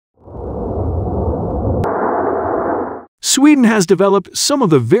Sweden has developed some of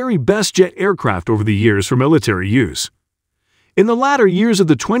the very best jet aircraft over the years for military use. In the latter years of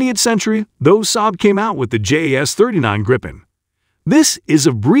the 20th century, though, Saab came out with the JAS 39 Gripen. This is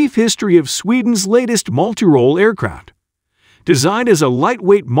a brief history of Sweden's latest multirole aircraft. Designed as a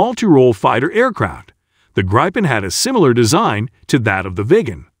lightweight multirole fighter aircraft, the Gripen had a similar design to that of the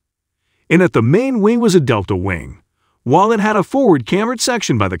Viggen, in that the main wing was a delta wing, while it had a forward cambered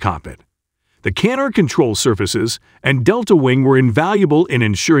section by the cockpit. The canard control surfaces and delta wing were invaluable in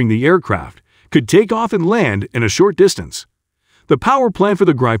ensuring the aircraft could take off and land in a short distance. The power plant for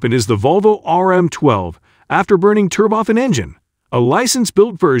the Gripen is the Volvo RM12 afterburning turbofan engine, a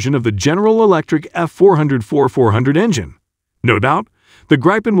license-built version of the General Electric F400-400 engine. No doubt, the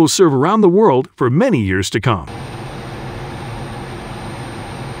Gripen will serve around the world for many years to come.